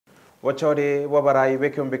Wachori wabarai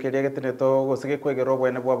wekiumbikiria gitineto gusige kwegero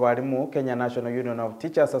bwene bwa barimu Kenya National Union of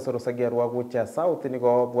Teachers asorosagia rwa Gucha South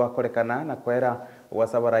nigo bwakorekana na kwera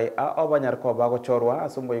wasabarai abanyarko bagochorwa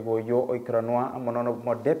asumbo igoyo oikranwa monono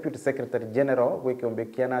mo Deputy Secretary General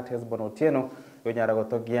wekiumbikia na Hezbon Otieno yonyara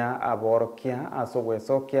gotogia aborokia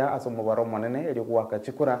asogwesokia asumubaro monene erigwaka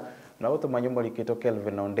chikura na utumanyumbo likito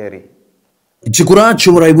Kelvin Onderi. Chikura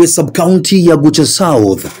chumuraiwe sub-county ya Gucha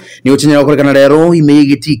South ni uchinyara kurekana rero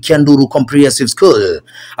imegiti KNUT Comprehensive School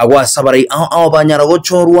agwa sabarai abanyara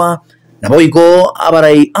gochorwa na boigo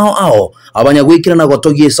abarai abanyagwikira na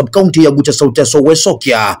gotogie sub-county ya Gucha South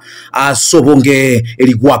asogwesokia asobonge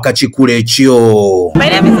erigwaka chikure chio. My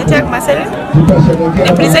name is Jack Masere,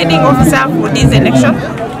 the presiding officer for this election,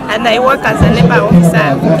 and I work as a labor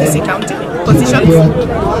officer for Kisii County positions,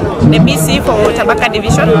 the BC for Tabaka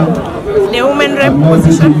Division, the women rep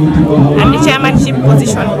position, and the chairmanship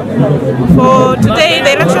position. For today,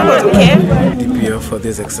 the election was okay. DPO for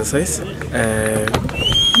this exercise.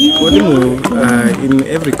 In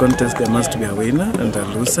every contest there must be a winner and a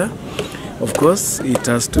loser. Of course, it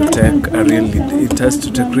has to take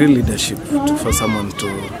real leadership for someone to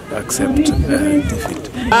accept defeat.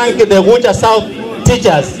 Thank the Gucha South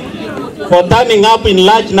teachers for turning up in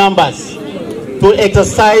large numbers to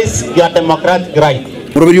exercise your democratic right.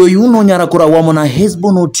 Murobiri uyu no nyara kura wamo na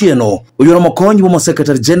Hezbon Otieno uyu na mokonyi wa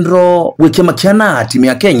Secretary General wekema kiana timu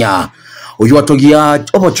ya Kenya uyu atogia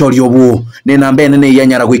obochori obu nena mbene ya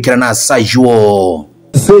nyara gwikira na sajuo.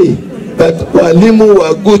 Say that walimu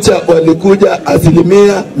wa Gucha walikuja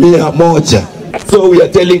 100%. So we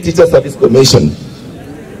are telling Teacher Service Commission,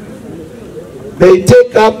 they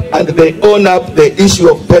take up and they own up the issue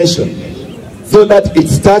of pension so that it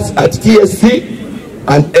starts at TSC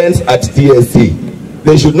and ends at TSC.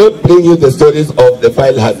 They should not bring you the stories of the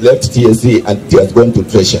file has left TSC and it has gone to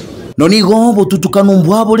Treasury. Nonigo botutukanu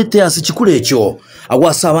mbwabo lete asichikulecho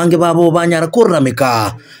agwasa bange babo banyara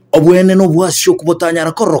korameka obwene no bwasyo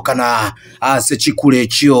kubotanyara korokana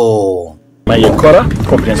asichikulecho. Mayekora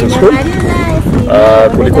Comprehensive School.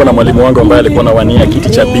 Kulikuwa na mwalimu wangu ambaye alikuwa anawania kiti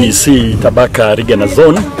cha BC Tabaka Regional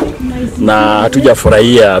Zone na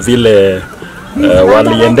hatujafurahia vile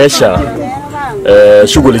waliendesha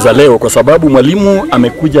shughuli za leo kwa sababu mwalimu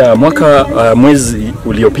amekuja mwezi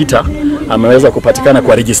uliopita ameweza kupatikana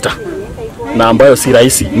kwa register na ambayo si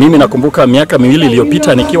rahisi. Mimi nakumbuka miaka miwili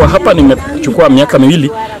iliyopita nikiwa hapa nimechukua miaka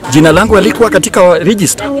miwili jina langu lilikuwa katika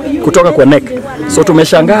register kutoka kwa NEC. So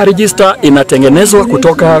tumeshangaa register inatengenezwa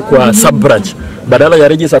kutoka kwa sub branch badala ya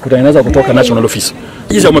register kutengenezwa kutoka national office.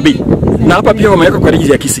 Hizi ya Mabii na hapa pia wameweka kwa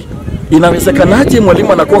register ya Kisii. Inawezekanaje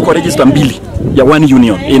mwalimu anakuwa kwa register mbili ya one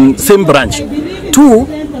union in same branch? Tu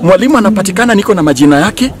mwalimu anapatikana niko na majina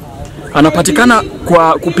yake, anapatikana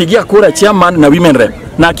kwa kupigia kura chairman na women rep,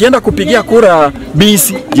 na akienda kupigia kura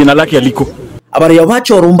BC jina lake aliko. Abari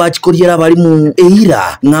yabacho rumba chikoriera barimu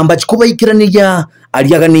eira ngamba chikubaikiraniya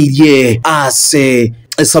aliaganirie ase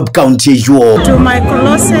sub-county yo. To my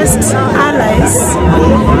closest allies,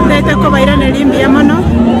 leta kubaira nelimbia mono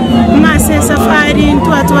mase safari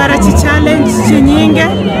tuatwara challenge chinyinge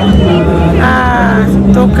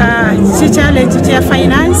toka challenge ya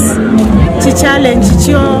finance challenge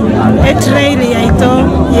chio trail ya ito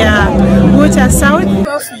ya Gucha South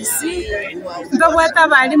office ndobwata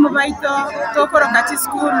balimu baito tokoroka chi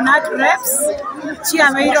school NUT reps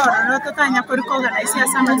chia bairoro totanya kuri organize ya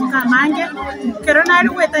samba tukamange kero nari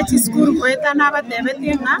weta chi school kweta na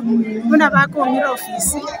batebetinga kuna bako ni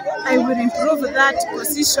office. I will improve that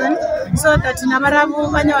position so that nabarabu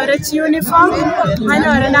banyore chi uniform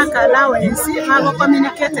banyore na allowance abo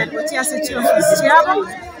communicated with ya chi office yabo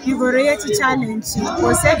igoreye chi challenge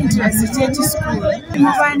was interest chi school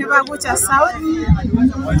mubane ba Gucha South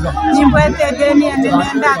nimbwete deni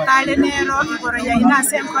enenda kale nero igoreye ina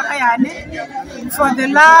senkora yane for the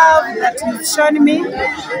love that you've shown me,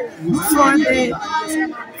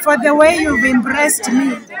 for the way you've embraced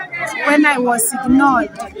me when I was ignored.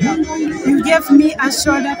 You gave me a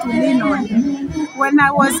shoulder to lean on. When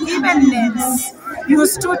I was given names, you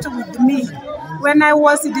stood with me. When I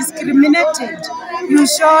was discriminated, you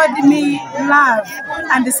showed me love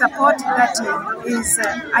and the support that is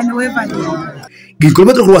unwavering.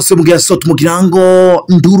 Gikolmetro kwa semu kia sotu mukirango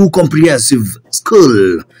Nduru Comprehensive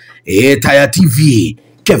School. Etaya TV,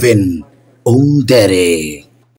 Kevin Ondere.